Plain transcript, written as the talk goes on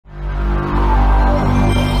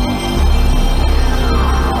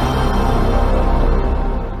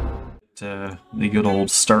the good old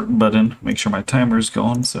start button. Make sure my timer's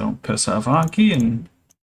going, so piss off Anki and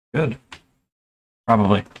good.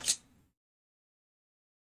 Probably.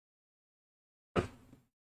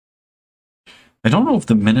 I don't know if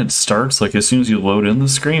the minute starts like as soon as you load in the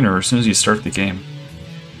screen or as soon as you start the game.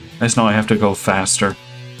 I just know I have to go faster.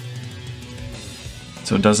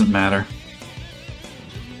 So it doesn't matter.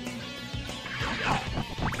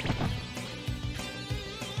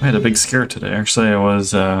 I had a big scare today. Actually,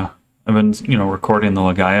 I've been, recording the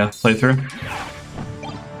Legaia playthrough.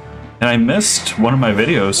 And I missed one of my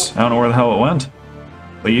videos. I don't know where the hell it went.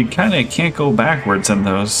 But you kind of can't go backwards in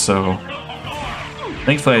those, so...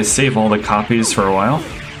 Thankfully I saved all the copies for a while.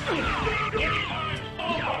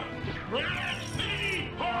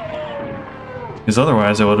 Because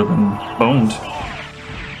otherwise I would have been boned.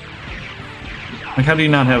 Like, how do you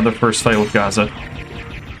not have the first fight with Gaza?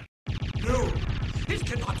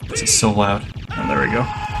 This is so loud. Oh, there we go.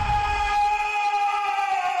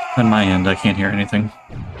 On my end, I can't hear anything.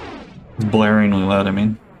 It's blaringly loud, I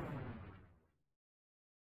mean.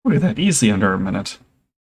 Look at that, easily under a minute.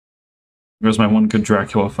 There goes my one good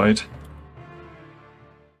Dracula fight.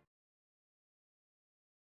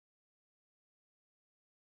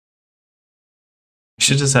 You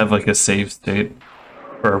should just have like a save state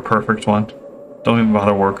for a perfect one. Don't even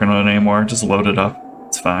bother working on it anymore, just load it up.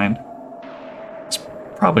 It's fine. This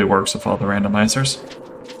probably works with all the randomizers.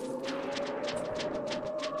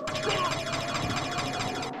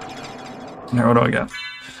 Now what do I got?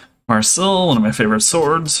 Marcel, one of my favorite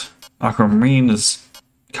swords. Aquamarine is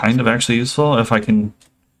kind of actually useful if I can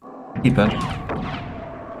keep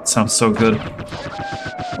it. Sounds so good.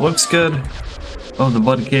 Looks good. Oh, the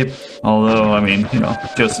blood cape. Although, I mean,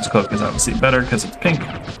 Joseph's cloak is obviously better because it's pink.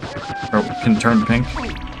 Or can turn pink.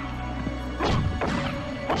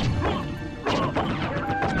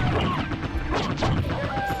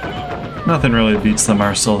 Nothing really beats the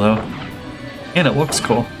Marcel though. And it looks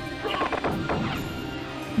cool.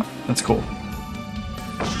 That's cool.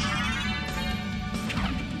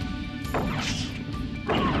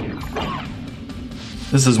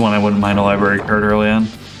 This is one I wouldn't mind a library card early on.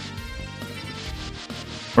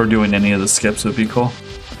 Or doing any of the skips would be cool.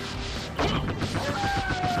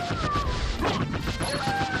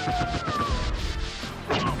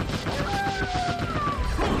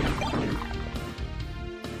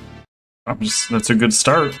 That's a good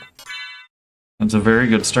start. That's a very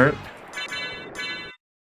good start.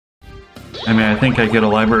 I mean, I think I get a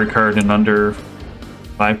library card in under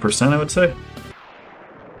 5%, I would say.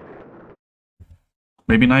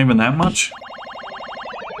 Maybe not even that much.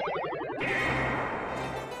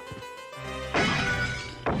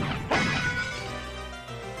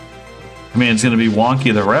 I mean, it's going to be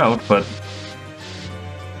wonky the route, but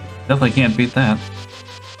definitely can't beat that.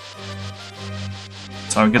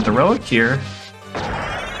 So I'll get the relic here.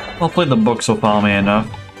 Hopefully the books will follow me enough.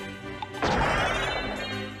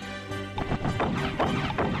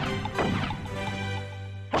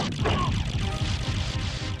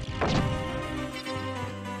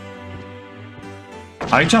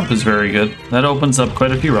 High jump is very good. That opens up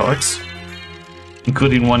quite a few relics,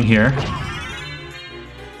 including one here.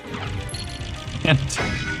 And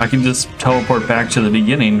I can just teleport back to the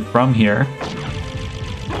beginning from here.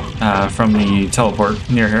 From the teleport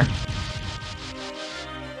near here.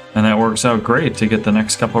 And that works out great to get the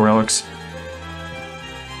next couple relics.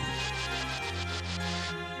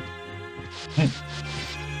 Hey.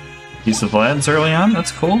 Piece of lads early on,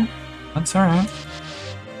 that's cool. That's alright.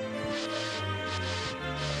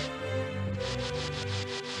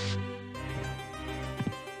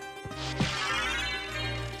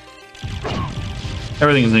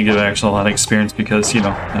 Everything's gonna give actually a lot of experience because,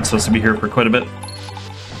 I'm supposed to be here for quite a bit.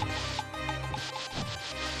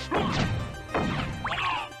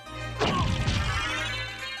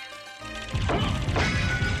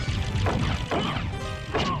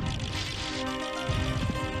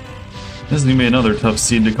 This is gonna be another tough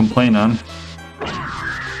seed to complain on.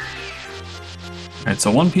 Alright, so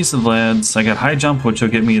one piece of lads. I got high jump, which will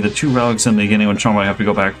get me the 2 relics in the beginning, which normally I have to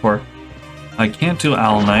go back for. I can't do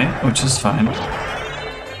Owl Knight, which is fine.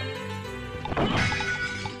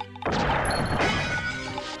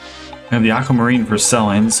 I have the Aquamarine for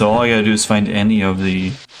selling, so all I gotta do is find any of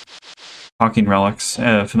the talking relics,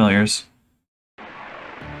 familiars.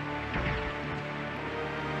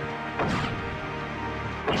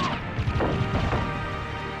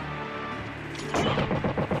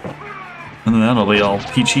 And then that'll be all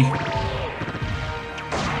peachy.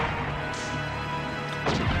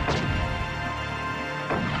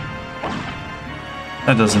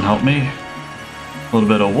 That doesn't help me. A little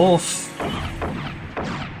bit of wolf.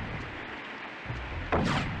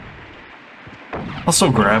 I'll still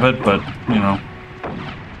grab it, but, you know.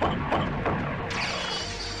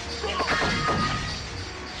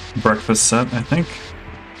 Breakfast set, I think.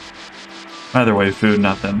 Either way, food,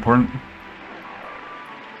 not that important.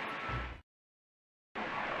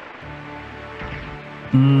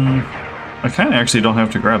 I kind of actually don't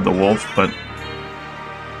have to grab the wolf, but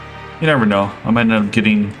you never know. I might end up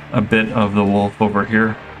getting a bit of the wolf over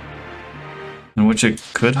here, in which it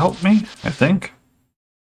could help me, I think.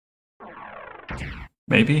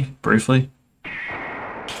 Maybe, briefly.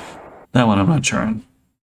 That one I'm not sure on.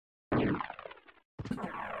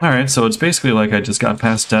 Alright, so it's basically like I just got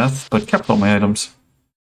past death, but kept all my items.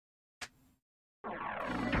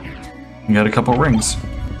 And got a couple rings.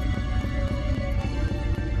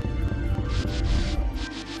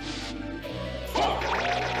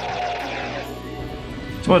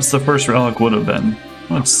 So what's the first relic would have been?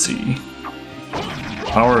 Let's see.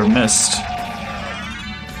 Power of Mist.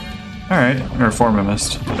 Alright, or Form of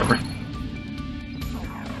Mist, whatever.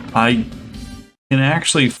 I can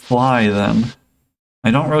actually fly then.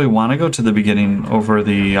 I don't really want to go to the beginning over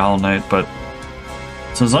the Owl Knight, but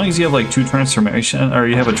so as long as you have like two transformation, or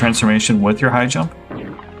you have a transformation with your high jump,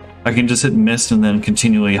 I can just hit Mist and then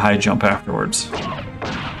continually high jump afterwards. I'm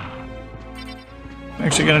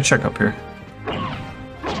actually gonna check up here.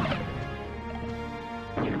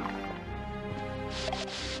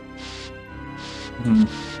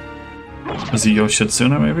 Is it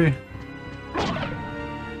Yoshitsuna maybe?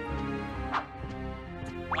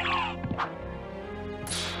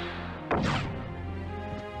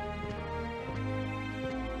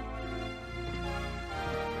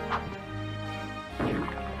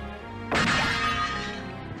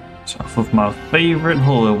 Off of my favorite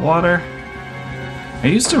holy water. I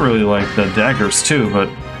used to really like the daggers too, but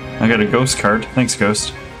I got a ghost card. Thanks,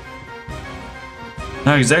 Ghost.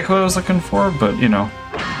 Not exactly what I was looking for, but you know,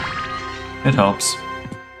 it helps.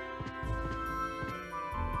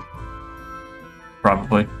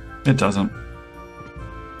 Probably. It doesn't.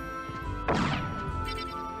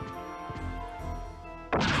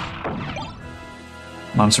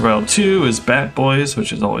 Monster Battle 2 is Bat Boys,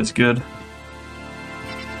 which is always good.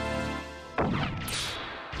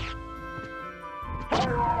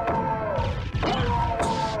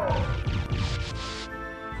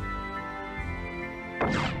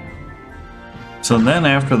 So then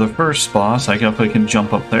after the first boss, I definitely can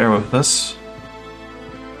jump up there with this.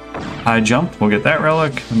 High jump, we'll get that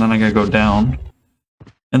relic, and then I gotta go down.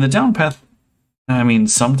 And the down path, I mean,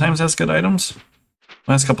 sometimes has good items.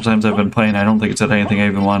 Last couple times I've been playing, I don't think it's had anything I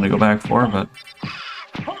even wanted to go back for, but...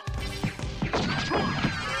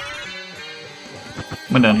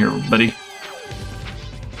 Come on down here, buddy.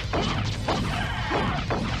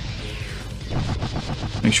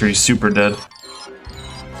 Make sure he's super dead.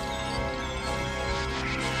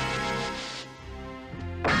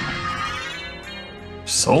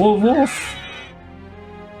 Soul Wolf?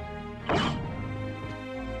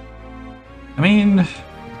 I mean...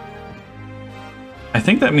 I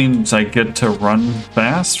think that means I get to run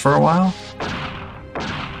fast for a while.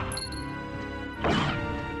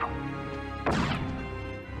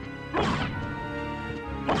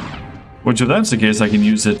 Which if that's the case, I can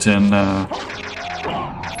use it in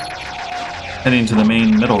heading to the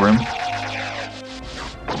main middle room.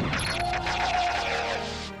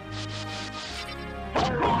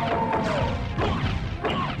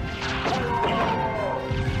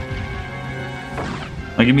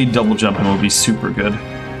 Like, give me double jump and it would be super good.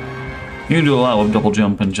 You can do a lot with double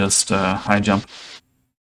jump and just high jump.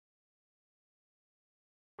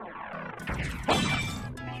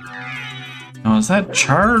 Now, is that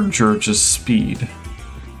charge or just speed?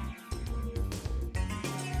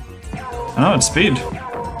 Oh, it's speed.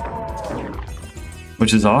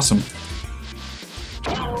 Which is awesome.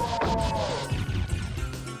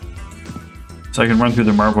 So I can run through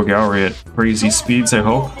the Marble Gallery at crazy speeds, I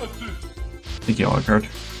hope. Thank you, card.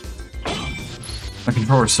 My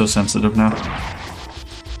controller's so sensitive now.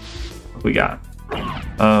 What we got?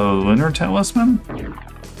 Lunar Talisman?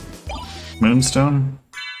 Moonstone?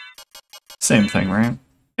 Same thing, right?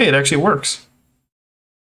 Hey, it actually works.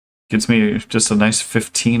 Gives me just a nice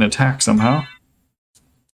 15 attack somehow.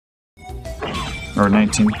 Or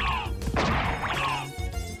 19.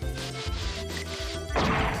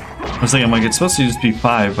 I was thinking, like, it's supposed to just be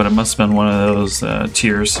 5, but it must have been one of those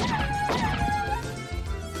tiers.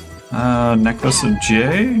 Necklace of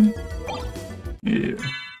J? Yeah.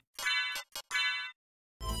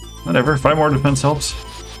 Whatever, 5 more defense helps.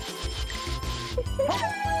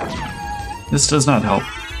 This does not help.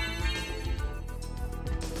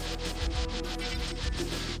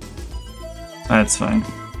 That's fine.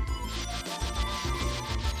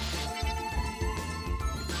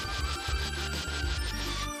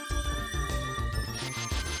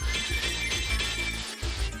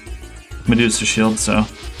 Medusa shield, so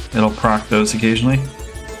it'll proc those occasionally.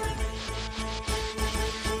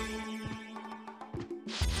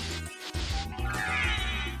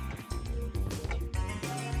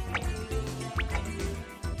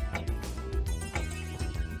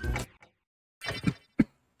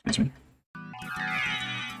 Excuse me.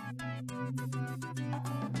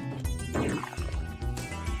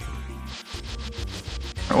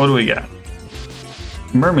 Alright, what do we got?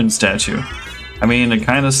 Merman statue. I mean, it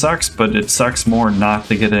kind of sucks, but it sucks more not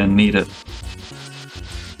to get it and need it.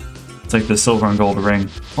 It's like the silver and gold ring.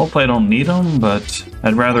 Hopefully I don't need them, but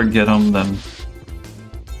I'd rather get them than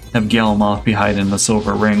have Galamoth be hiding the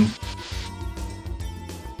silver ring.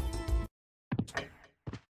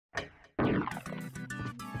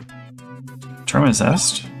 Terminus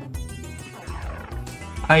Est?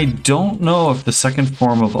 I don't know if the second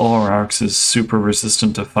form of Olorox is super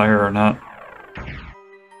resistant to fire or not.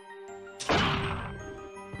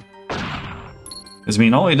 Because, I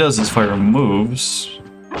mean, all he does is fire moves.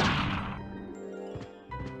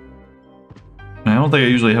 And I don't think I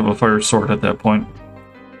usually have a fire sword at that point.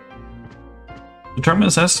 The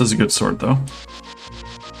Terminus Est is a good sword, though.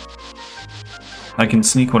 I can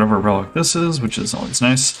sneak whatever relic this is, which is always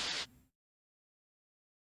nice.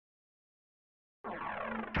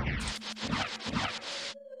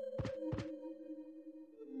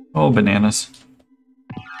 Oh, bananas.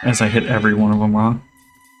 As I hit every one of them wrong.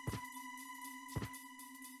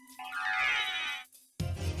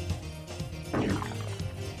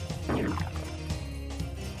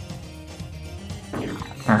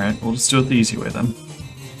 Alright, we'll just do it the easy way then.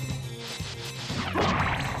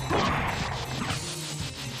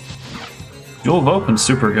 Jewel of Open's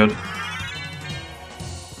super good.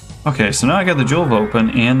 Okay, so now I got the Jewel of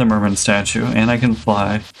Open and the Merman statue, and I can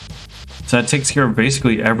fly. So that takes care of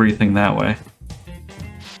basically everything that way.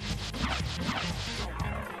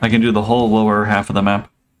 I can do the whole lower half of the map.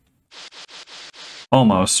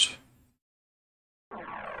 Almost.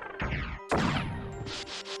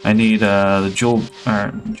 I need the Jewel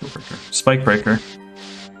Breaker, Spike Breaker,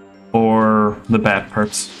 or the bat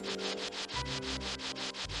parts.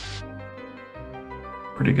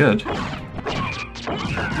 Pretty good.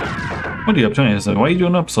 What are you up to? Why are you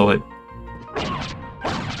doing up so late?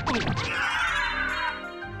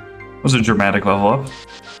 Was a dramatic level up.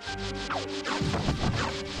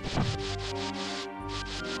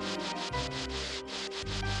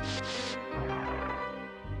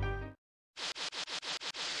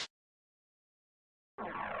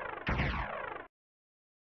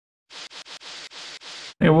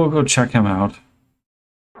 Hey, we'll go check him out.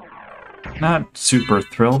 Not super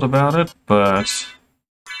thrilled about it, but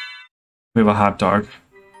we have a hot dog.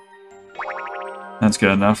 That's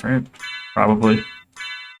good enough, right? Probably.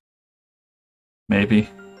 Maybe.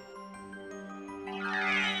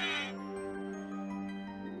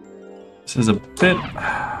 This is a bit...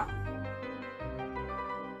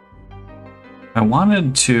 I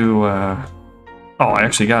wanted to... Oh, I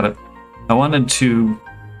actually got it. I wanted to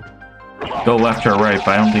go left or right, but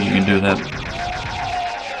I don't think you can do that.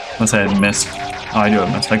 Unless I had missed. Oh, I do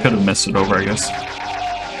have missed. I could have missed it over, I guess.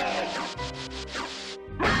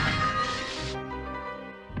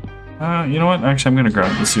 You know what? Actually, I'm gonna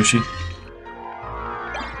grab the sushi.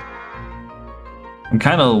 I'm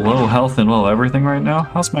kind of low health and low everything right now.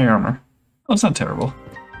 How's my armor? Oh, it's not terrible.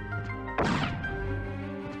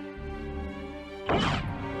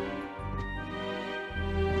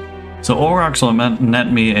 So Olorox will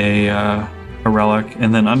net me a relic,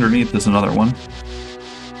 and then underneath is another one.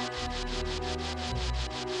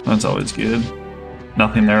 That's always good.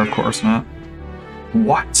 Nothing there, of course not.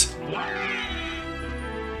 What?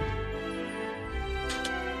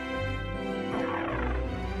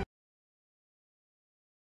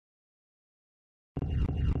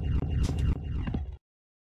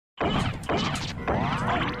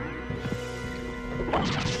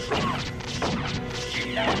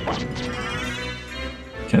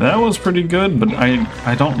 Okay, that was pretty good, but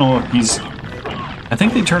I don't know if he's... I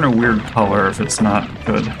think they turn a weird color if it's not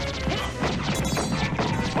good.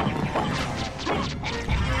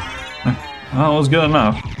 Oh, it was good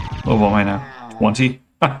enough. What am I now? 20?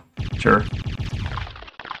 Sure.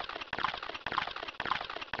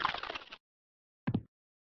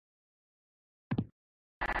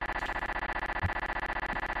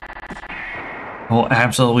 I'll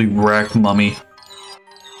absolutely wreck Mummy.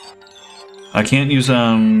 I can't use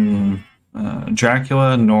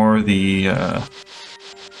Dracula nor the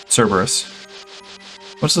Cerberus.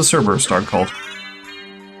 What's the Cerberus dog called?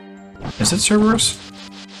 Is it Cerberus?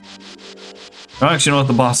 I don't actually know what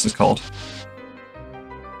the boss is called.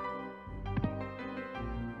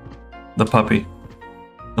 The puppy.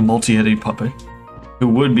 The multi-headed puppet. It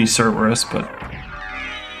would be Cerberus, but...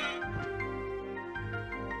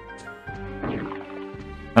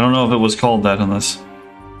 I don't know if it was called that in this.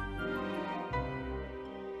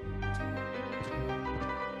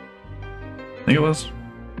 I think it was.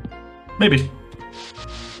 Maybe.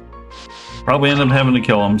 Probably ended up having to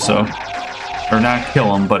kill him, so... Or not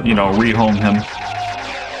kill him, but, you know, rehome him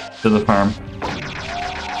to the farm.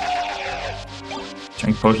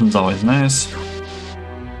 Drink potion's always nice.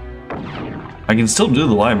 I can still do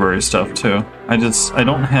the library stuff, too. I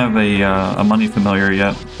don't have a money familiar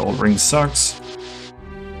yet. The old ring sucks.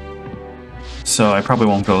 So I probably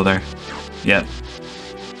won't go there yet.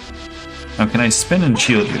 Now, can I spin and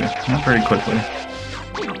shield you? Not very quickly.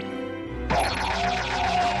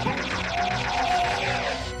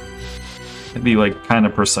 It'd be, like, kind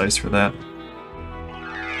of precise for that.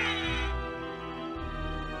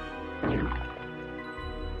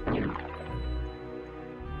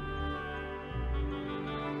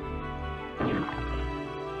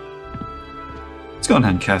 What's going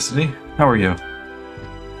on, Cassidy? How are you?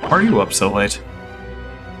 Why are you up so late?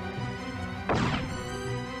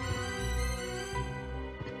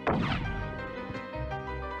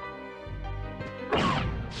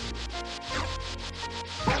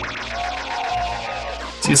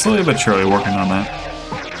 See, slowly but surely working on that.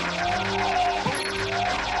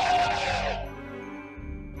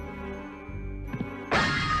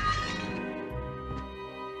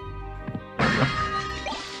 There we go.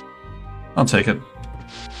 I'll take it.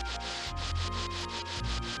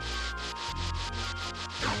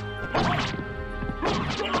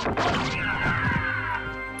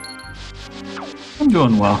 I'm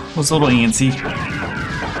doing well. I was a little antsy.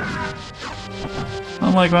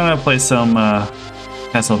 I'm like, why not play some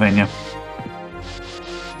Castlevania?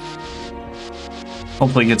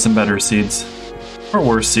 Hopefully get some better seeds. Or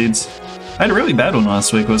worse seeds. I had a really bad one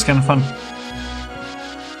last week. It was kind of fun.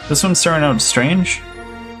 This one's starting out strange.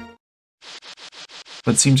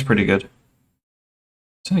 But seems pretty good.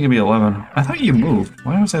 It's only gonna be 11. I thought you moved.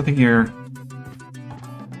 Why was I thinking you're...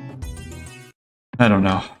 I don't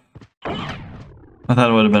know. I thought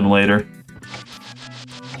it would have been later.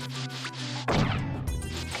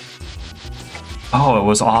 Oh, it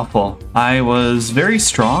was awful. I was very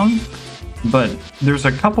strong, but there's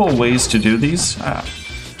a couple ways to do these.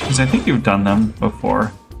 Because I think you've done them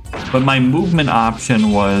before. But my movement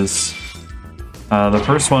option was... the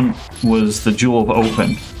first one was the Jewel of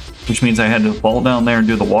Open, which means I had to fall down there and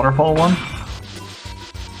do the waterfall one.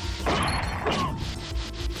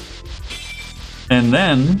 And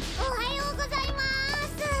then...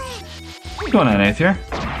 What's going on, Aether?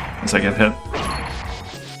 As I get hit.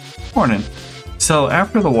 Morning. So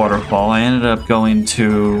after the waterfall, I ended up going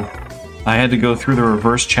to... I had to go through the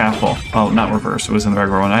reverse chapel. Oh, not reverse, it was in the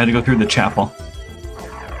regular one. I had to go through the chapel.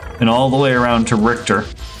 And all the way around to Richter.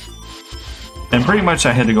 And pretty much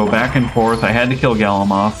I had to go back and forth. I had to kill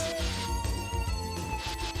Galamoth.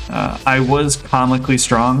 I was comically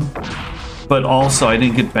strong, but also I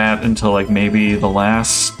didn't get bat until like maybe the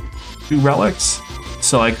last 2 relics,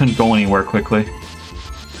 so I couldn't go anywhere quickly.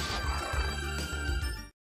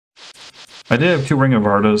 I did have 2 Ring of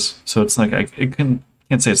Ardos, so it's like I can't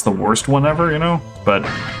say it's the worst one ever, you know, but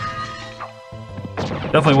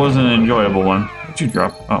definitely wasn't an enjoyable one. What'd you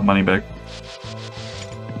drop? Oh, money bag.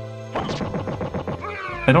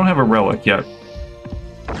 I don't have a relic yet.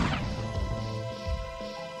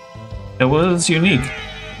 It was unique.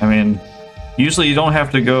 I mean, usually you don't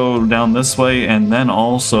have to go down this way and then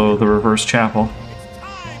also the reverse chapel.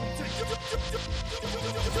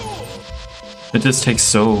 It just takes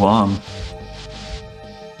so long.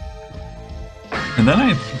 And then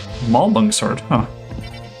I... Malbung sword, huh.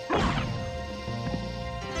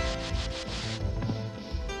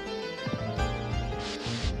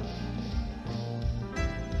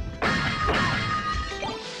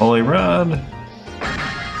 Holy Rod.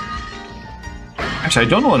 Actually, I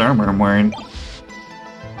don't know what armor I'm wearing.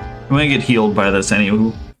 I'm gonna get healed by this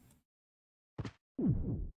anywho.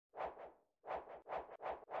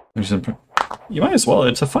 You might as well,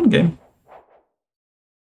 it's a fun game.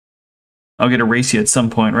 I'll get a racy at some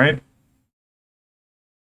point, right?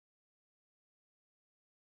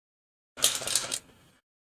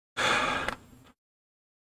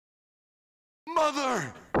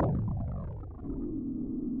 Mother!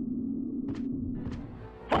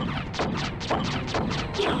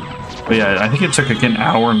 But yeah, I think it took like an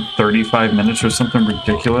hour and 35 minutes or something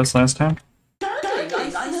ridiculous last time. So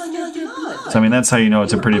I mean, that's how you know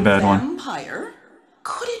it's a pretty bad one.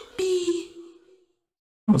 Could it be?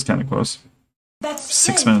 That was kind of close.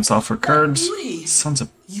 6 minutes off for cards. Sons of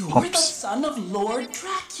You're the pups. son of Lord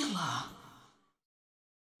Dracula.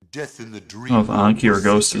 Death in the dream. I don't know if Anki or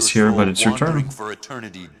Ghost is here, but it's your turn. Wandering for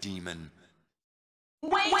eternity, demon.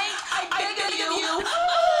 Wait, I beg of you!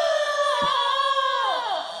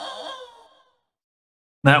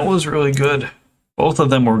 That was really good. Both of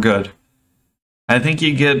them were good. I think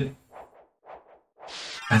you get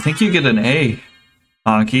an A,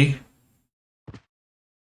 Anki.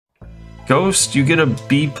 Ghost, you get a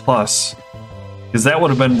B+. Because that would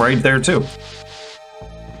have been right there too.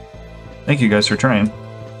 Thank you guys for trying.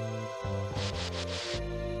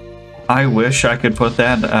 I wish I could put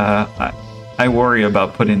that, I worry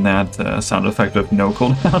about putting that sound effect of no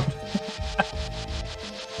cooldown.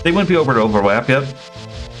 They wouldn't be over to overlap yet,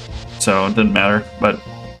 so it didn't matter, but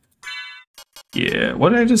yeah, what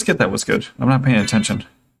did I just get that was good? I'm not paying attention.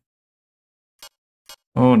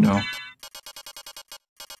 Oh no.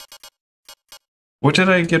 What did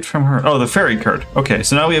I get from her? Oh, the fairy card. Okay,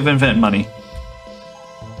 so now we have infinite money.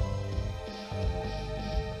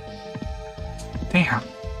 Damn.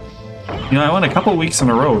 You know, I went a couple weeks in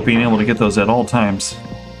a row of being able to get those at all times.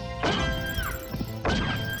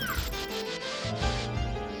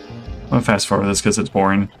 I'm gonna fast forward this because it's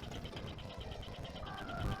boring.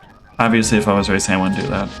 Obviously, if I was racing, I wouldn't do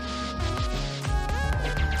that.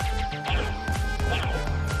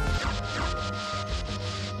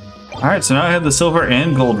 Alright, so now I have the silver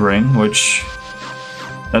and gold ring, which...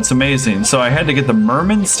 that's amazing. So I had to get the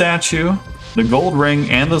merman statue, the gold ring,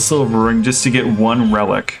 and the silver ring just to get one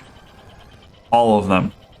relic. All of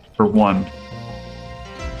them. For one.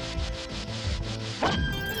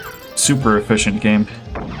 Super efficient game.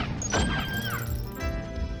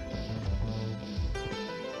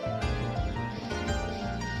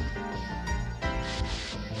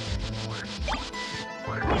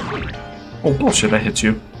 Oh bullshit, I hit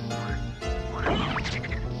you.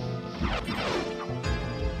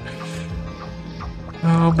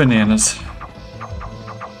 Oh, bananas.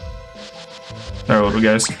 Alright, what do we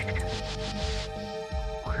guys?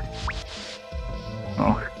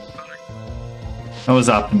 Oh. I was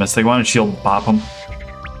optimistic. I wanted shield bop him.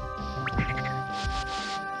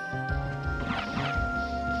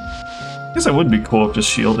 I guess that would be cool if just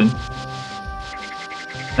shielding.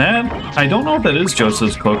 And I don't know if that is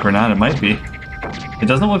Joseph's cloak or not. It might be. It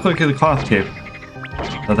doesn't look like a cloth cape.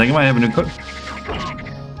 I think it might have a new coat.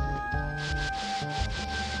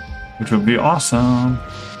 Which would be awesome.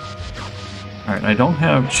 Alright, I don't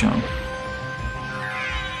have jump.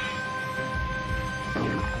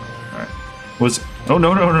 Alright. Was... oh,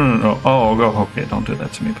 no. Oh, go. Okay, don't do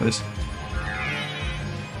that to me, please.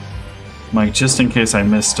 Mike, just in case I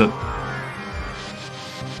missed it.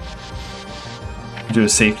 Do a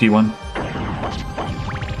safety one.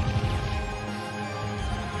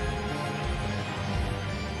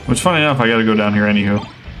 Which, funny enough, I gotta go down here anywho.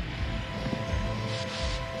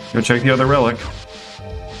 Go check the other relic.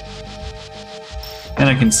 And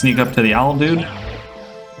I can sneak up to the owl dude.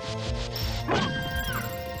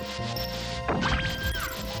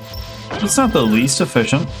 It's not the least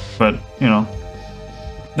efficient, but, you know.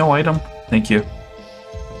 No item. Thank you.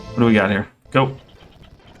 What do we got here? Go.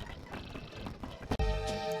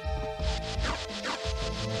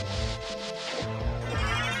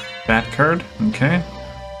 Bat card. Okay.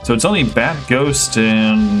 So it's only Bat, Ghost,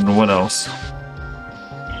 and what else?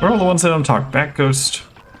 Where are all the ones that don't talk? Bat, Ghost.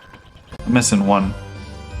 I'm missing one.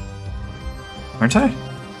 Aren't I?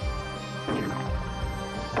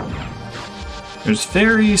 There's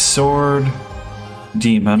Fairy, Sword,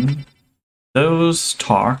 Demon. Those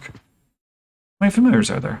talk. How many familiars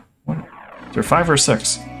are there? What? Is there 5 or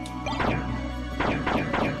 6?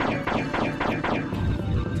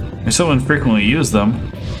 I so infrequently use them.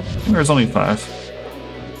 I think there's only 5.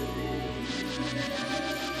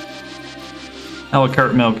 A la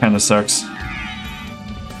carte mail kind of sucks.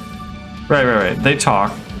 Right. They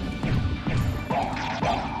talk.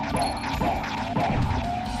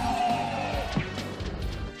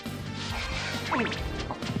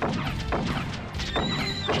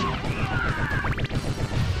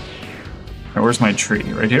 Right, where's my tree?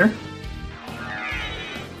 Right here?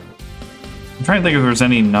 I'm trying to think if there's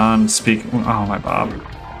any non-speak... oh, my Bob.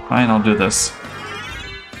 Fine, I'll do this.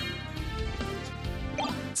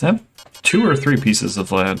 Is that 2 or 3 pieces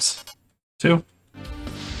of lads? 2? I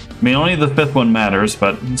mean, only the 5th one matters,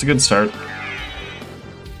 but it's a good start.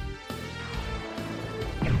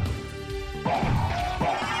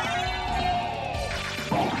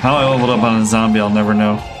 How I leveled up on a zombie, I'll never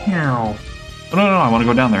know. Oh, no, I want to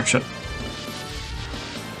go down there. Shit.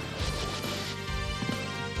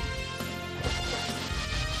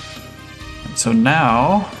 So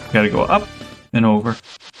now, gotta go up and over.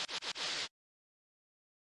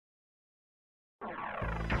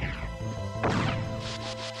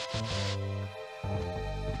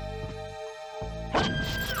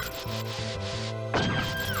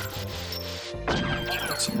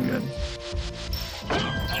 Something good.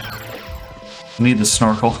 I need the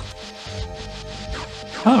snorkel.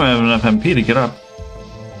 I don't have enough MP to get up.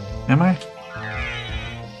 Am I?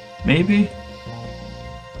 Maybe?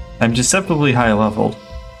 I'm deceptively high leveled.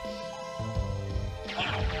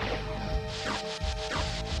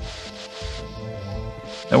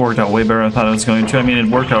 That worked out way better than I thought it was going to. I mean, it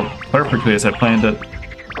worked out perfectly as I planned it.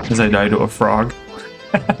 As I died to a frog.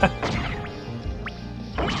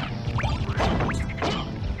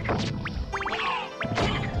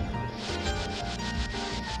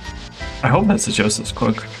 I hope that's a Joseph's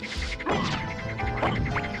Cloak.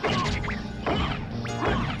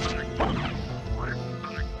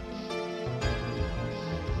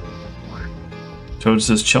 Toad's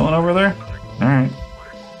just chilling over there? Alright.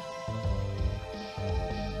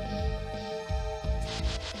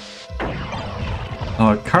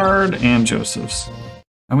 A card and Joseph's.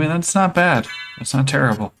 I mean, that's not bad. That's not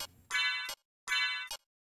terrible.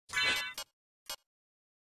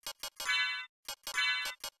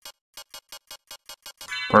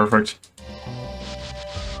 Perfect.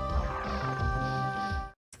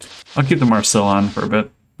 I'll keep the Marcel on for a bit.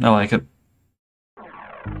 I like it.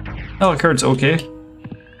 Oh, the card's okay.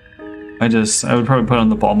 I would probably put on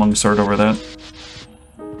the Balmung sword over that.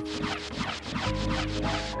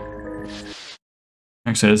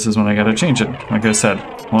 Actually, this is when I gotta change it. Like I said,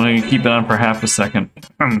 I'm only gonna keep it on for half a second.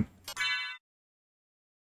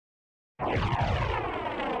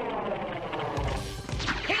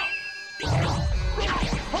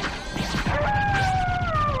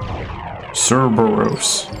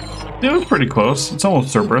 Cerberus. It was pretty close. It's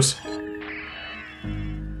almost Cerberus.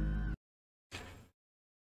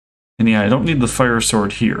 And yeah, I don't need the fire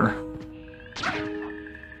sword here.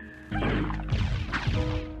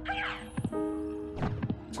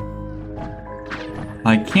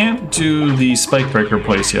 I can't do the spike breaker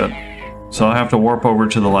place yet, so I'll have to warp over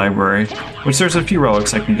to the library, which there's a few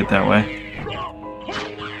relics I can get that way.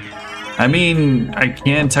 I mean, I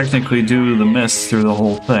can technically do the mist through the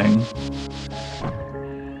whole thing.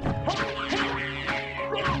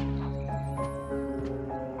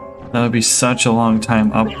 That would be such a long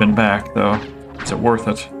time up and back, though. Is it worth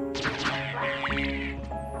it?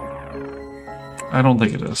 I don't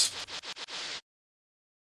think it is.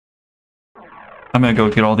 I'm gonna go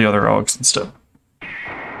get all the other relics instead.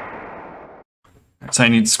 So I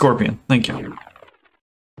need Scorpion. Thank you.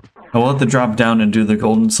 I will have to drop down and do the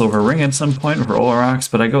gold and silver ring at some point for Olorox,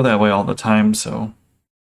 but I go that way all the time, so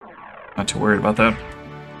not too worried about that.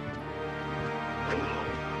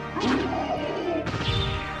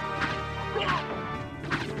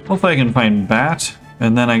 Hopefully I can find Bat,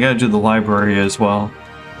 and then I gotta do the library as well.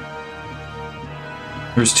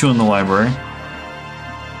 There's 2 in the library.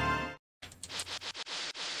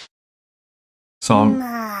 So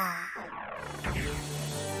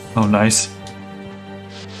oh, nice.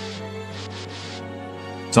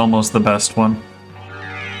 It's almost the best one.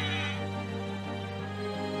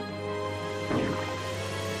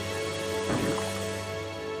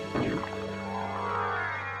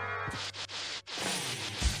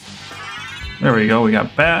 There we go, we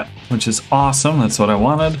got Bat, which is awesome. That's what I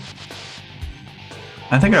wanted.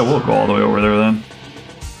 I think I will go all the way over there then.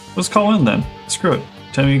 Let's call in then. Screw it.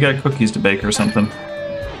 Tell me you got cookies to bake or something.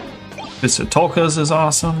 Visitolka's is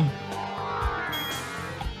awesome.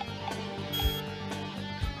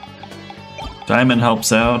 Diamond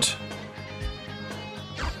helps out.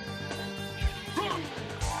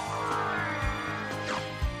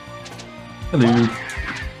 Hello.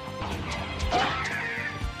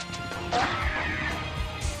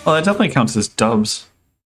 Oh, that definitely counts as dubs.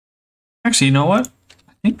 Actually, you know what?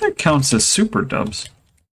 I think that counts as super dubs.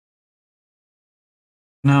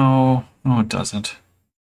 No, it doesn't.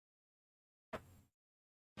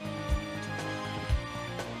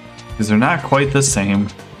 Because they're not quite the same.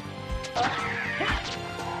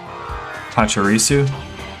 Pachirisu,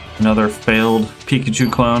 another failed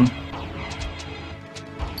Pikachu clone.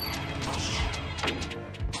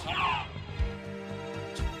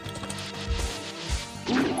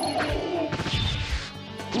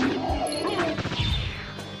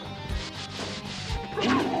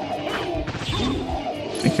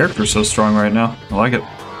 The character's so strong right now. I like it.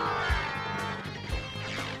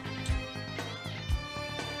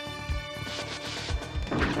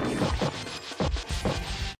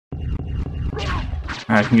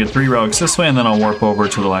 Alright, I can get 3 relics this way, and then I'll warp over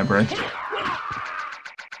to the library.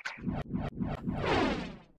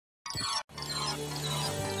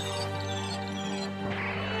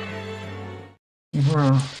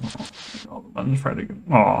 All the buttons try to go.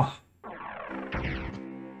 Aw.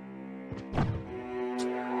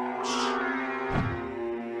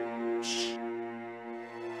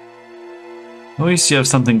 At least you have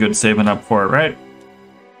something good saving up for it, right?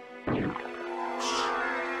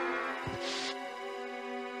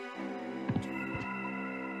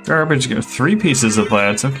 Garbage, 3 pieces of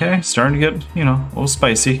lads. Okay, starting to get, you know, a little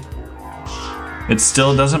spicy. It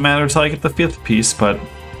still doesn't matter until I get the 5th piece, but,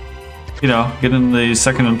 you know, getting the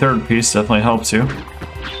 2nd and 3rd piece definitely helps you.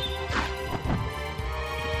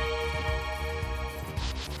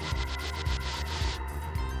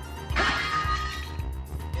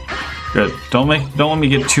 Good. Don't let me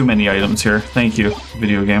get too many items here. Thank you,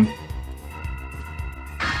 video game.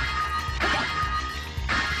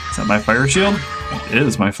 Is that my fire shield? It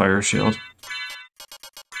is my fire shield.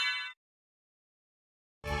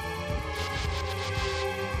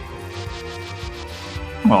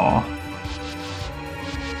 Aw.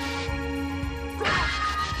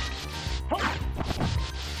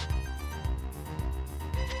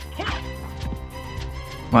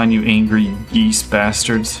 Come on, you angry geese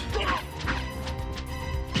bastards.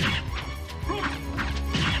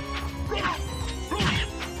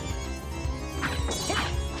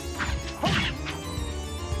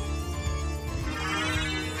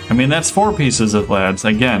 I mean, that's 4 pieces of lads.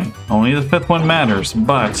 Again, only the 5th one matters,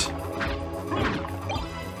 but...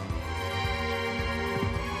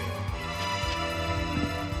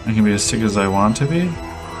 I can be as sick as I want to be?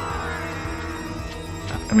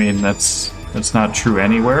 I mean, that's not true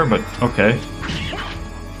anywhere, but okay.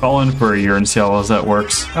 Call in for a year and see how well that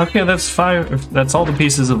works. Okay, that's 5. That's all the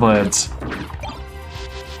pieces of lads.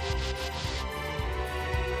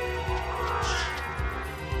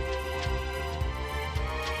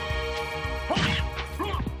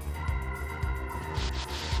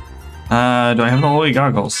 Do I have the holy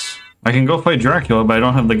goggles? I can go fight Dracula, but I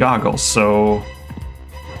don't have the goggles, so...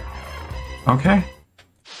 Okay.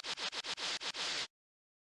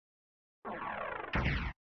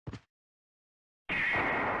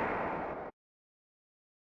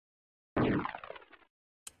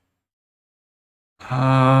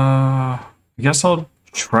 I guess I'll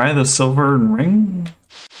try the silver ring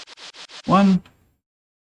one.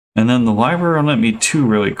 And then the library will let me 2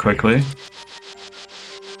 really quickly.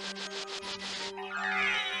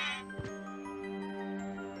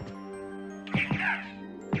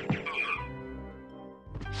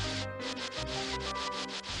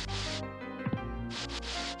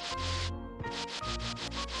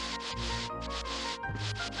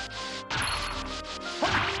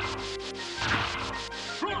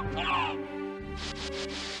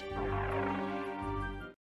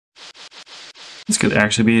 This could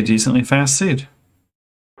actually be a decently fast seed.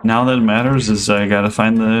 Now that it matters is I gotta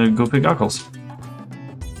find the goofy goggles.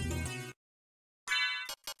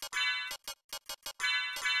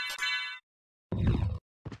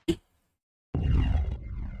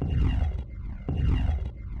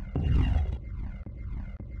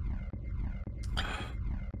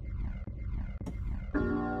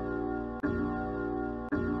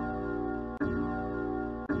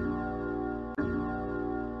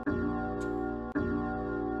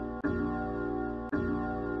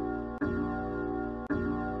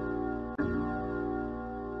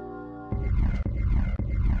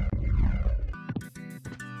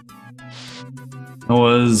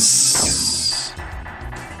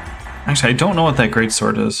 Actually, I don't know what that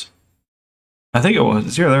greatsword is. I think it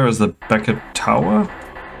was. Here, there was the Bekatawa.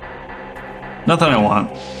 Nothing I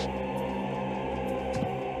want.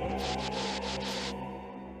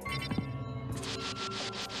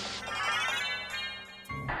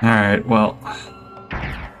 Alright, well.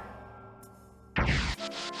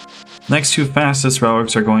 Next 2 fastest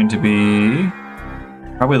relics are going to be...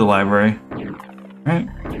 probably the library. Right?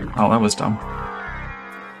 Oh, that was dumb.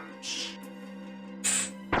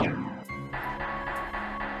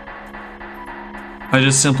 I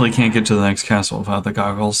just simply can't get to the next castle without the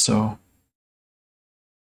goggles, so...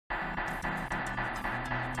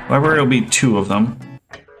 Library will be 2 of them.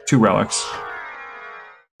 2 relics.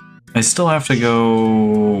 I still have to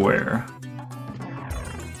go... where?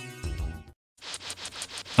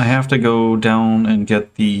 I have to go down and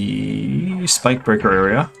get the spike breaker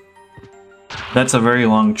area. That's a very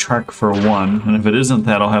long trek for 1, and if it isn't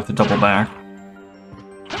that, I'll have to double back.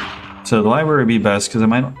 So the library would be best, because I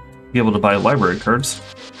might be able to buy library cards,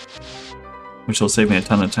 which will save me a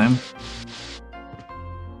ton of time.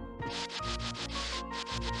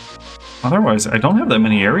 Otherwise, I don't have that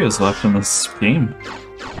many areas left in this game.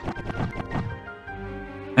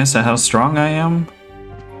 As to how strong I am,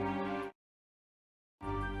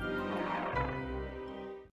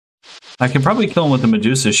 I can probably kill him with the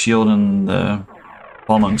Medusa shield and the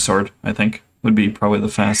Balmung sword, I think, would be probably the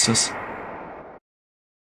fastest.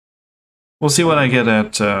 We'll see what I get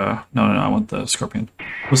at, no, I want the scorpion.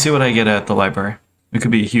 We'll see what I get at the library. It could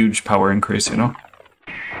be a huge power increase, you know?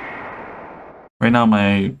 Right now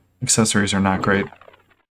my accessories are not great.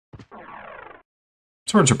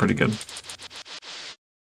 Swords are pretty good.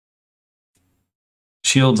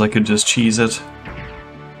 Shields, I could just cheese it.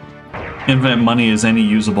 Infinite money is any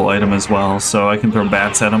usable item as well, so I can throw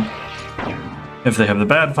bats at them. If they have the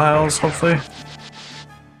bad files, hopefully.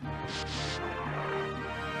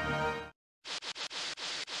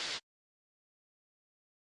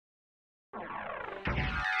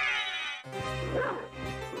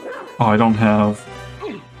 Oh, I don't have...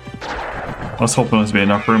 I was hoping it was be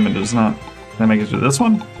enough room, it is not. Can I make it to this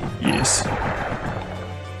one? Yes.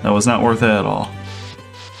 That was not worth it at all.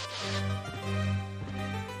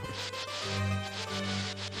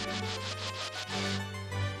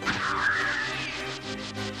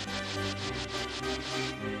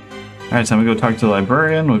 Alright, so I'm gonna go talk to the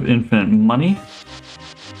librarian with infinite money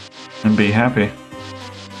and be happy.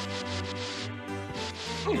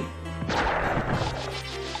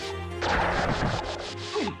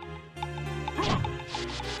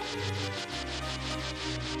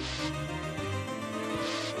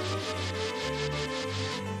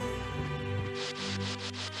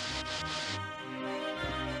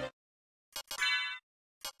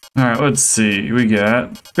 Alright, let's see. We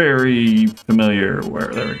got very familiar where,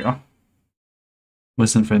 there we go.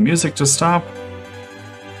 Listen for the music to stop.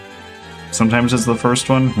 Sometimes it's the first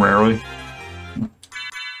one, rarely.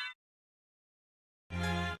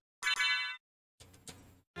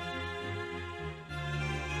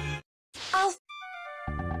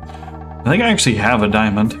 I think I actually have a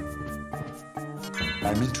diamond.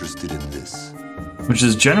 I'm interested in this. Which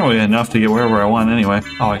is generally enough to get wherever I want anyway.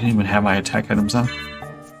 Oh, I didn't even have my attack items on.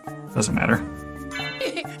 Doesn't matter.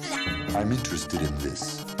 I'm interested in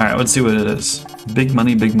this. Alright, let's see what it is. Big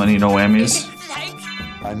money, no whammies.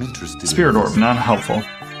 I'm interested Spirit in Orb, not helpful.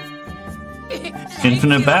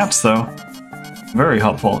 Infinite bats, though. Very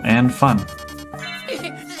helpful and fun.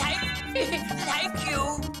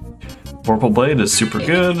 Vorpal Blade is super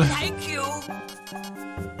good.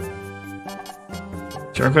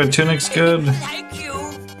 Jericho Tunic's good.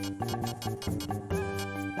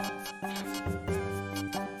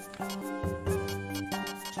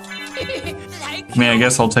 I mean, I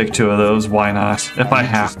guess I'll take 2 of those. Why not? If I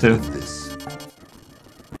have to.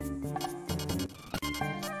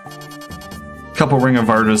 Couple Ring of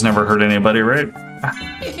Vardas never hurt anybody, right?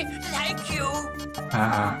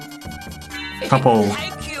 Couple...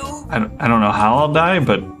 I don't know how I'll die,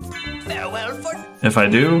 but... if I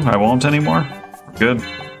do, I won't anymore. We're good.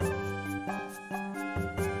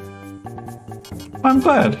 I'm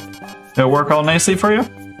glad. It'll work all nicely for you?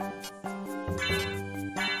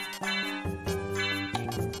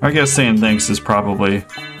 I guess saying thanks is probably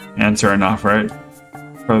answer enough, right?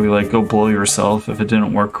 Probably like go blow yourself if it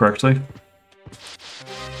didn't work correctly.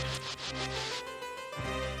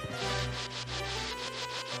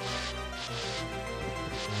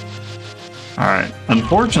 Alright,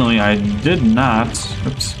 unfortunately I did not...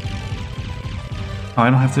 Oops. Oh, I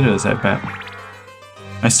don't have to do this, I bet.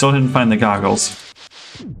 I still didn't find the goggles.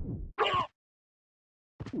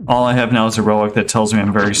 All I have now is a relic that tells me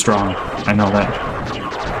I'm very strong. I know that.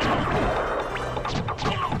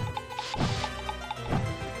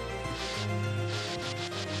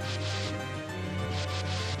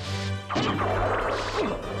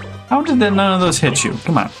 How did none of those hit you?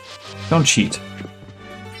 Come on. Don't cheat.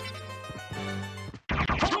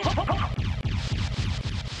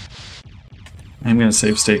 I'm gonna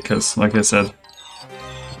save state because, like I said...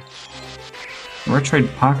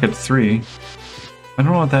 Retrade Pocket 3. I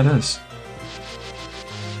don't know what that is.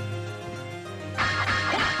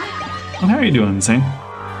 Well, how are you doing, Insane?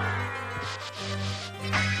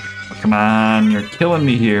 Oh, come on, you're killing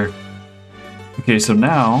me here. Okay, so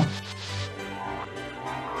now...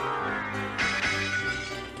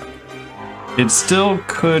 it still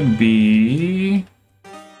could be...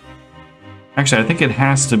 Actually, I think it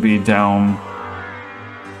has to be down...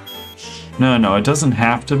 No, it doesn't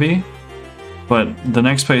have to be. But the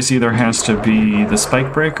next place either has to be the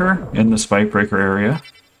Spike Breaker in the Spike Breaker area,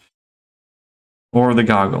 or the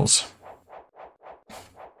goggles.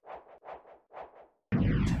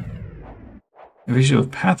 Maybe issue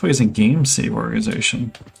with Pathways and Game Save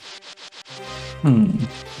Organization.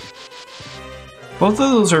 Both of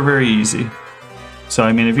those are very easy. So,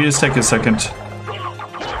 I mean, if you just take a second,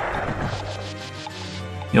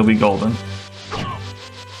 you'll be golden.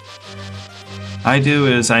 I do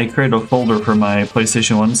is I create a folder for my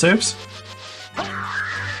PlayStation 1 saves.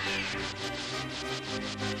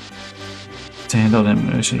 To handle the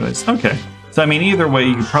ammunition device. Okay. So I mean, either way,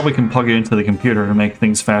 you probably can plug it into the computer to make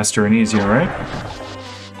things faster and easier, right?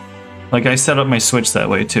 Like, I set up my Switch that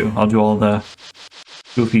way too. I'll do all the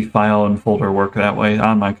goofy file and folder work that way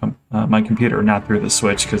on my my computer, not through the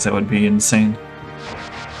Switch, because that would be insane.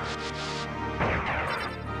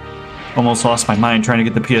 Almost lost my mind trying to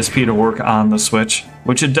get the PSP to work on the Switch,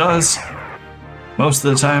 which it does most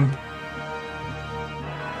of the time.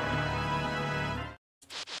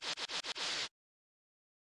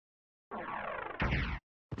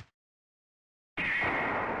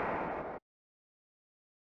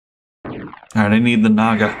 Alright, I need the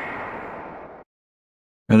Naga.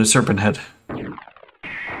 Or the Serpent Head.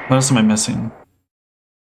 What else am I missing?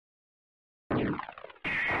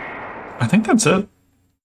 I think that's it.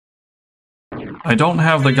 I don't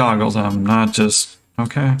have the goggles, I'm not just...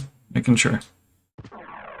 Okay, making sure.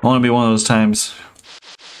 I want to be one of those times.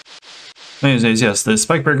 Anyways, yes, the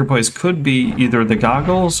Spike Breaker Place could be either the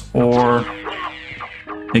goggles, or...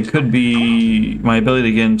 it could be my ability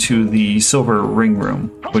to get into the silver ring room,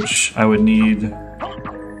 which I would need...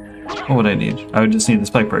 What would I need? I would just need the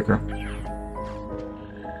Spike Breaker.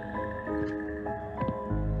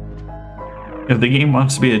 If the game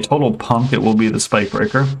wants to be a total punk, it will be the Spike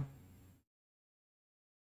Breaker.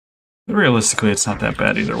 But realistically, it's not that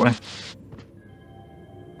bad either way.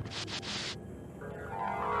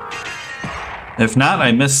 If not,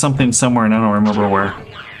 I missed something somewhere and I don't remember where.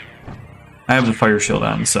 I have the fire shield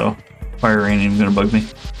on, so fire ain't even gonna bug me.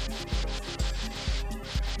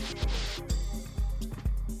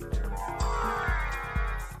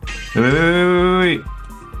 Wait.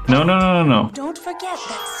 No. Don't forget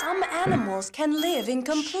that some animals can live in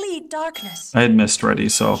complete darkness. I had missed already,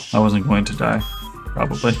 so I wasn't going to die.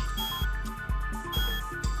 Probably.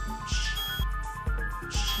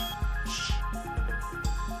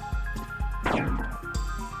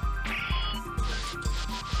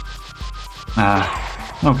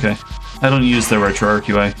 Ah, okay. I don't use the retro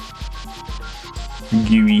RQI.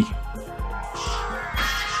 GUI.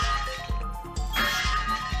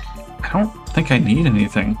 I don't think I need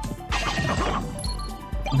anything.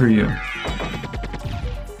 What are you?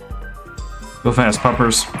 Go fast,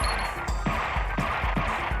 poppers.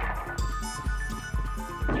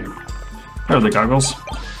 There are the goggles.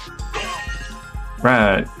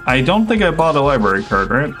 Right. I don't think I bought a library card,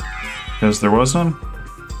 right? Because there was none.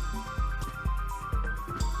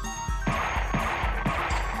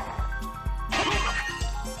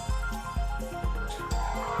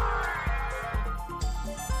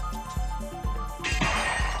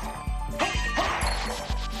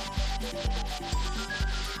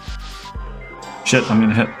 Shit, I'm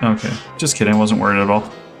gonna hit. Okay, just kidding. I wasn't worried at all.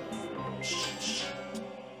 I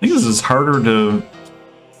think this is harder to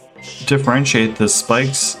differentiate the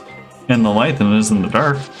spikes in the light than it is in the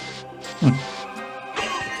dark.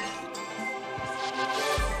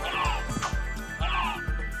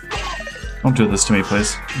 Don't do this to me,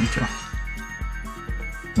 please. Okay.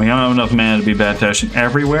 I mean, I don't have enough mana to be bat dashing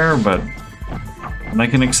everywhere, but I'll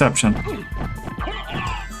make an exception.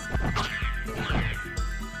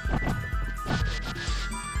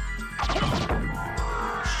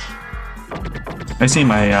 I see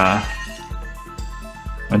my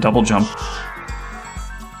my double jump.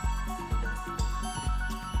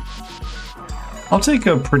 I'll take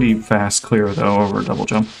a pretty fast clear though over double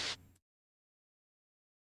jump.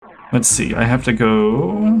 Let's see, I have to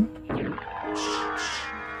go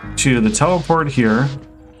to the teleport here,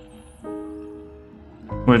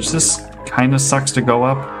 which this kind of sucks to go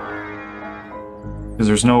up because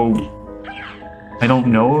there's no, I don't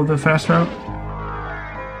know the fast route.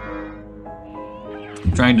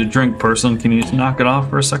 Trying to drink person, can you knock it off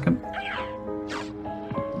for a second?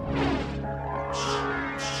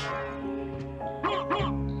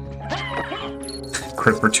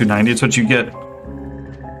 Crit for 290, it's what you get.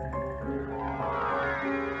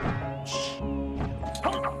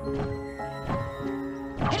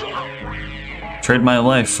 Trade my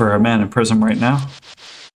life for a man in prison right now.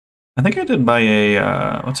 I think I did buy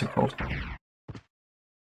a, what's it called?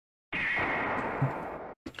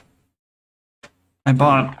 I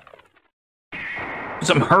bought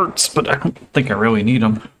some hearts, but I don't think I really need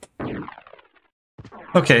them.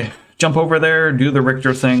 Okay, jump over there, do the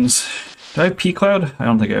Richter things. Do I have P-Cloud? I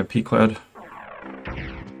don't think I have P-Cloud.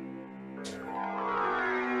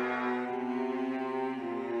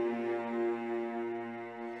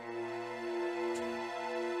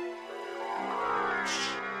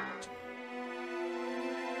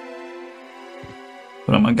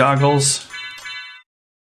 Put on my goggles.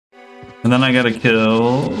 And then I gotta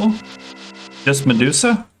kill just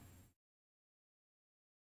Medusa.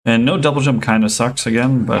 And no double jump kind of sucks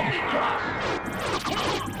again, but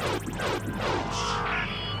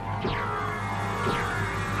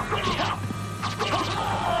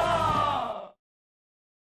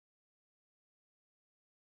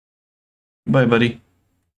Bye, buddy.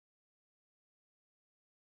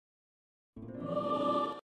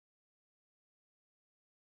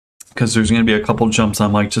 Because there's going to be a couple jumps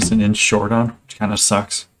I'm like just an inch short on, which kind of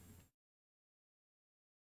sucks.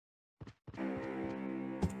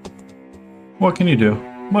 What can you do?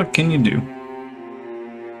 What can you do?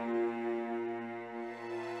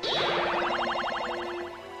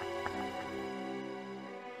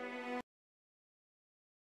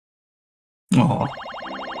 Oh,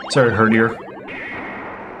 sorry, Herdier.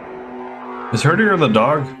 Is Herdier the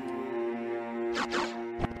dog?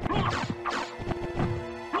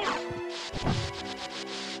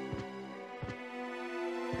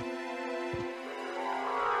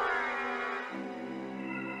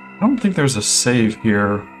 I don't think there's a save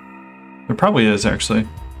here. There probably is, actually.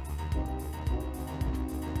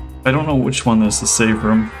 I don't know which one is the save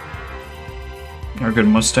room. Our good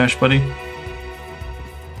mustache buddy.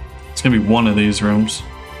 It's gonna be one of these rooms.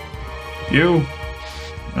 You?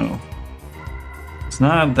 No. It's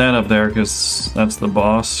not that up there, because that's the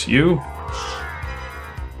boss. You?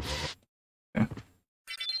 Okay.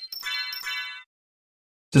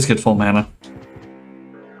 Just get full mana.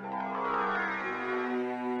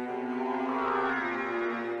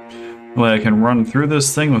 Well, I can run through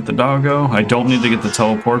this thing with the doggo. I don't need to get the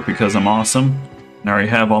teleport because I'm awesome. I already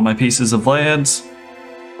have all my pieces of Vlads.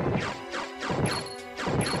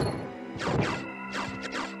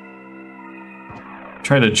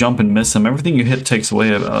 Try to jump and miss him. Everything you hit takes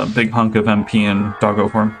away a big hunk of MP in doggo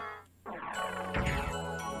form.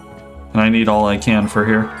 And I need all I can for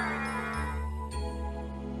here.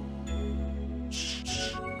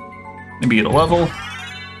 Maybe get a level.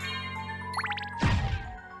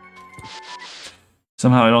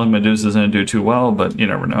 Somehow I don't think Medusa's gonna do too well, but you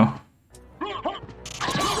never know.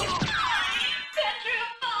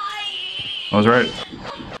 I was right.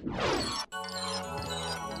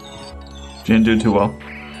 She didn't do too well.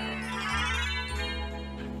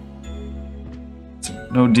 So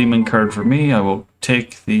no demon card for me. I will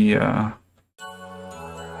take the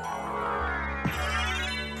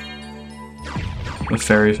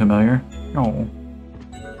fairy familiar. Oh.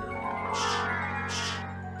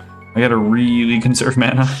 I gotta really conserve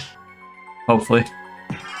mana. Hopefully.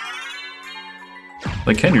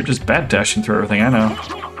 Like, Ken, you're just bat dashing through everything. I know.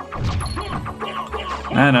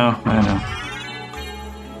 I know.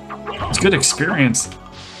 It's good experience.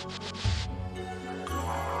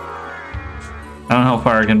 I don't know how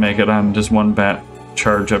far I can make it on just one bat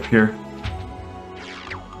charge up here.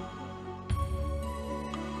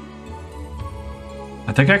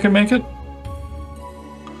 I think I can make it.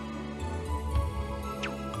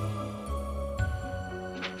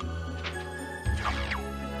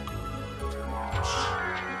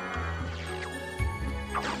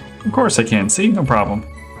 Of course I can, see? No problem.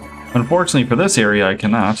 Unfortunately for this area, I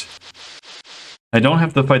cannot. I don't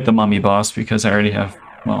have to fight the mummy boss because I already have,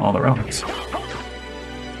 well, all the relics.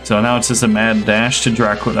 So now it's just a mad dash to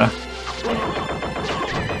Dracula.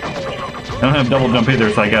 I don't have double jump either,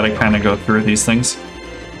 so I gotta kind of go through these things.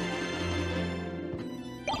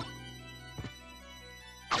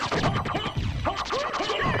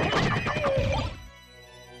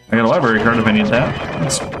 I got a library card if I need that.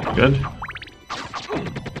 That's good.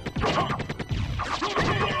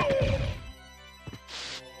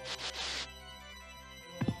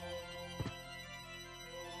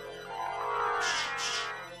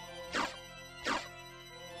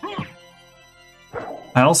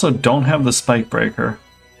 I also don't have the spike breaker.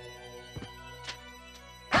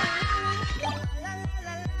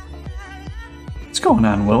 What's going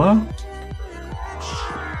on, Willow?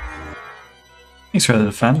 Thanks for the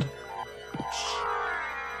defend.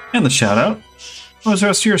 And the shout out. What was the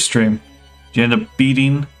rest of your stream? Did you end up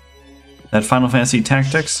beating that Final Fantasy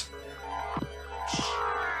Tactics?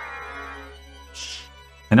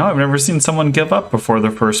 I know I've never seen someone give up before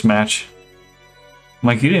their first match. I'm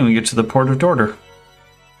like, you didn't even get to the Port of Dorter.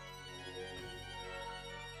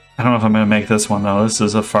 I don't know if I'm going to make this one, though. This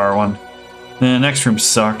is a far one. The next room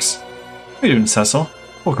sucks. How you doing, Cecil?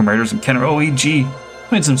 Welcome, Raiders and Kenner. OEG.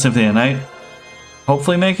 Played some Symphony tonight.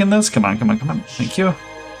 Hopefully making this. Come on. Thank you.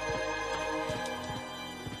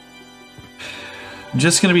 I'm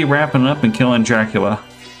just going to be wrapping up and killing Dracula.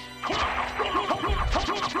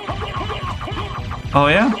 Oh,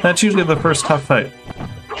 yeah? That's usually the first tough fight.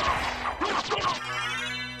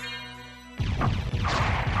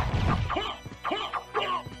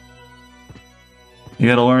 You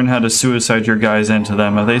gotta learn how to suicide your guys into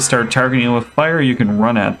them. If they start targeting you with fire, you can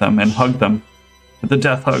run at them and hug them with the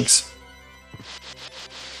death hugs.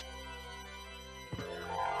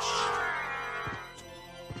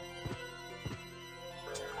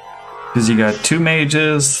 Because you got 2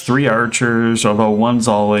 mages, 3 archers, although one's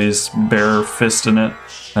always bare fisting it.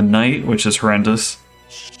 A knight, which is horrendous.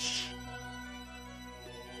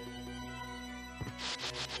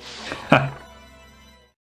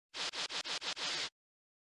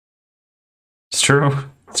 It's true.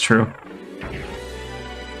 It's true.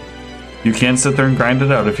 You can sit there and grind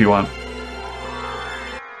it out if you want.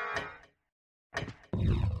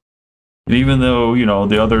 And even though, you know,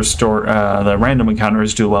 the other the random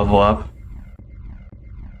encounters do level up,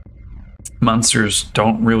 monsters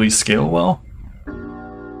don't really scale well.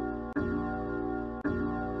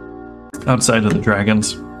 Outside of the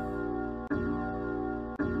dragons.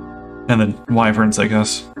 And the wyverns, I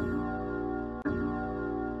guess.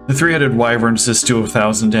 The 3-headed wyverns just do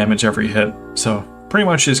 1,000 damage every hit, so pretty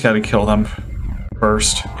much you just gotta kill them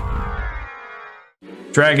first.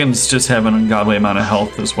 Dragons just have an ungodly amount of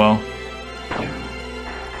health as well.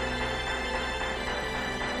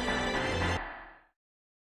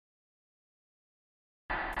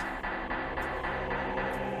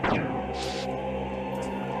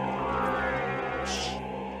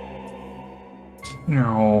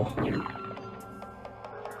 No.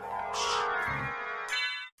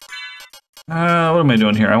 What am I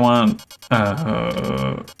doing here? I want...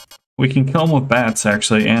 we can kill them with bats,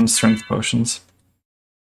 actually, and strength potions.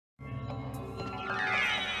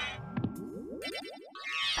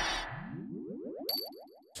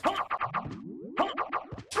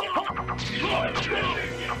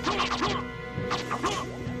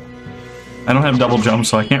 I don't have double jump,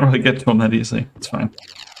 so I can't really get to them that easily. It's fine.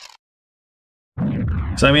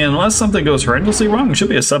 So, I mean, unless something goes horrendously wrong, it should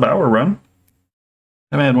be a sub-hour run.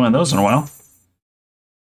 I haven't had one of those in a while.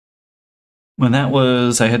 When that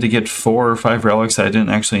was, I had to get 4 or 5 relics I didn't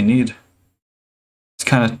actually need. It's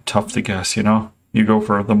kind of tough to guess, you know? You go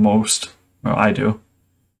for the most. Well, I do.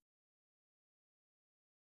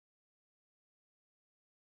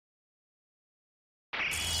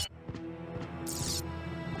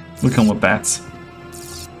 We come with bats.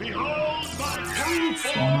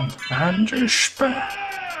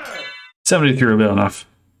 73 will be enough.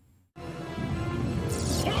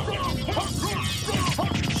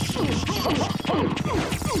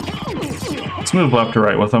 Let's move left to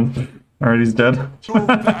right with him. Alright, he's dead.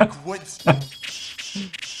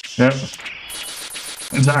 Yep.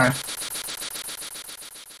 It's alright.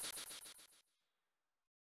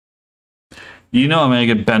 You know I'm gonna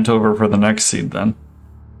get bent over for the next seed then.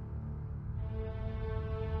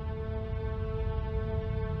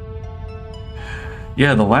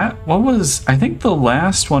 Yeah, I think the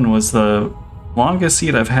last one was the longest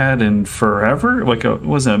seed I've had in forever. Like,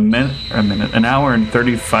 was it an hour and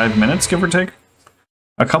 35 minutes, give or take?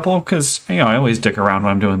 A couple, because, you know, I always dick around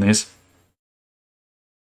when I'm doing these.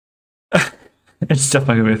 It's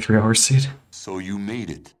definitely gonna be a 3-hour seed. So you made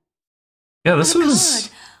it. Yeah, this was...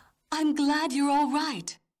 Good. I'm glad you're all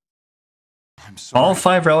right. I'm sorry. All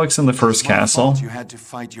 5 relics in the first castle. You had to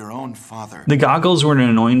fight your own father. The goggles were in an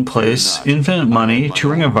annoying place. Infinite money,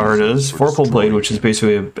 2 ring of Vardas, 4-pull blade, which is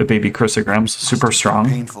basically a baby crucigram, super strong.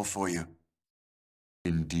 Painful for you.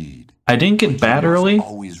 Indeed. I didn't get bad early,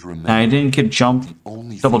 and I didn't get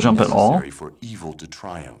double jump at all. For evil to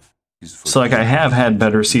triumph. So, like, I have had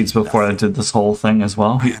better seeds before I did this whole thing as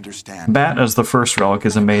well. I understand. Bat as the first relic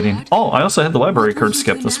is amazing. Oh, I also had the library card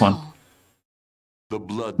skip this one. The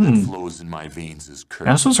blood that flows in my veins is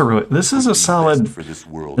cursed. This is a solid...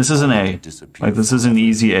 This is an A. Like, this is an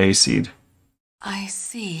easy A seed. I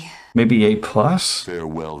see. Maybe A+.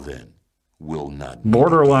 Farewell, then. Will not...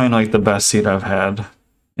 Borderline, like, the best seed I've had.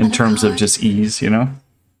 In terms of just ease, you know?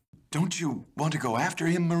 Don't you want to go after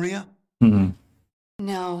him, Maria?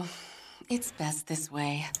 No. It's best this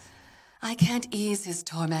way. I can't ease his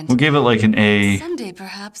torment. We'll give it, like, an A. Someday,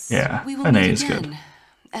 perhaps, yeah, we will an A meet is again. good.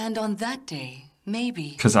 And on that day,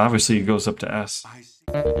 maybe. Because obviously it goes up to S. I see.